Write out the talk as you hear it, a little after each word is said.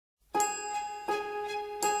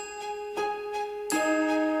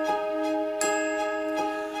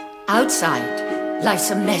Outside,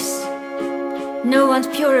 life's a mess. No one's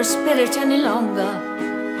pure of spirit any longer.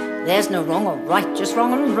 There's no wrong or right, just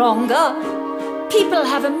wrong and wronger. People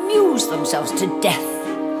have amused themselves to death.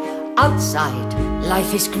 Outside,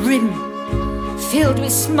 life is grim, filled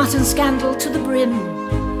with smut and scandal to the brim.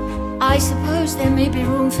 I suppose there may be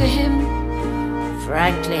room for him.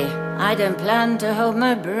 Frankly, I don't plan to hold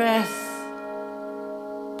my breath.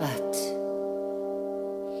 But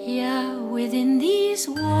here within these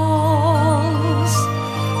walls,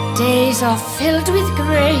 days are filled with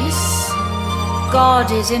grace. God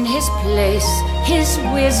is in his place, his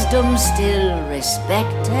wisdom still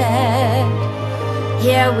respected.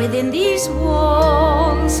 Here within these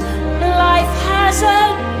walls, life has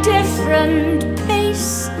a different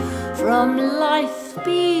pace from life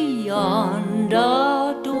beyond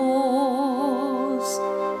our doors.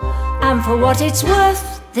 And for what it's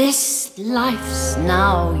worth, this life's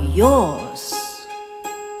now yours.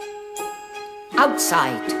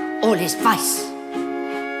 Outside, all is vice.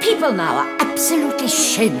 People now are absolutely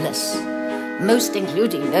shameless, most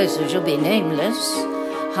including those who shall be nameless,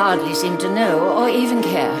 hardly seem to know or even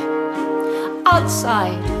care.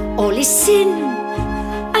 Outside, all is sin,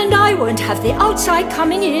 and I won't have the outside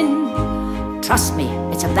coming in. Trust me,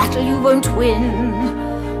 it's a battle you won't win.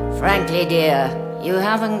 Frankly, dear, you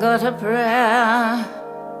haven't got a prayer.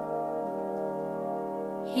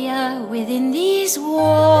 Here within these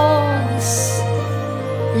walls,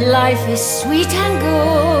 life is sweet and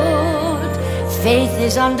good, faith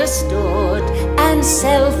is understood, and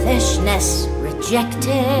selfishness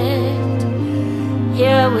rejected.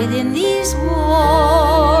 Here within these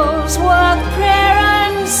walls, work, prayer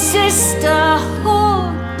and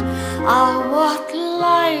sisterhood are what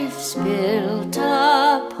life's built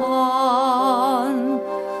upon.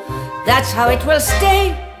 That's how it will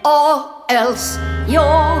stay, or else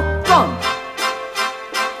you're gone.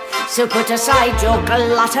 So put aside your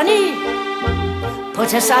gluttony,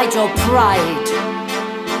 put aside your pride.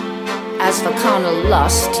 As for carnal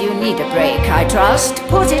lust, you need a break, I trust.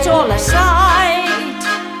 Put it all aside.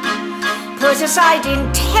 Put aside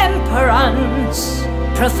intemperance,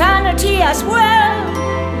 profanity as well.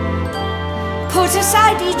 Put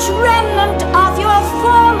aside each remnant of your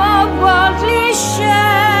former worldly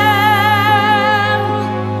shell.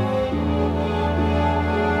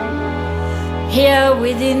 Here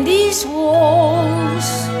within these walls,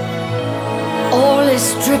 all is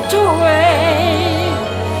stripped away.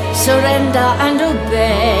 Surrender and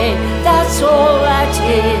obey, that's all that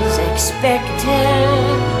is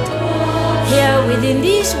expected. Here within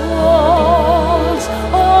these walls,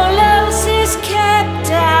 all else is kept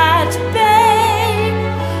at bay.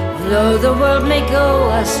 Though the world may go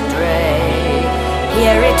astray,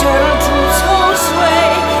 here eternal truths hold sway.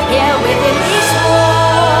 Here within these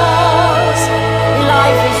walls,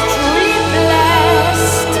 life is truly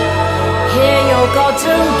blessed. Here your God's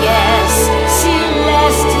own guest,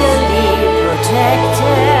 celestially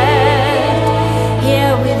protected.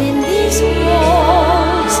 Here within these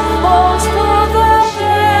walls, all's for the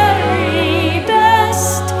very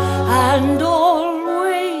best, and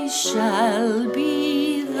always shall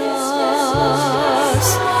be thus.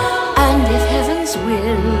 And if heaven's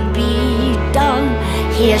will be done,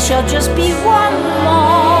 here shall just be one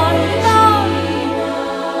more nun,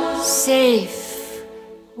 safe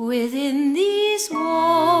within these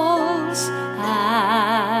walls.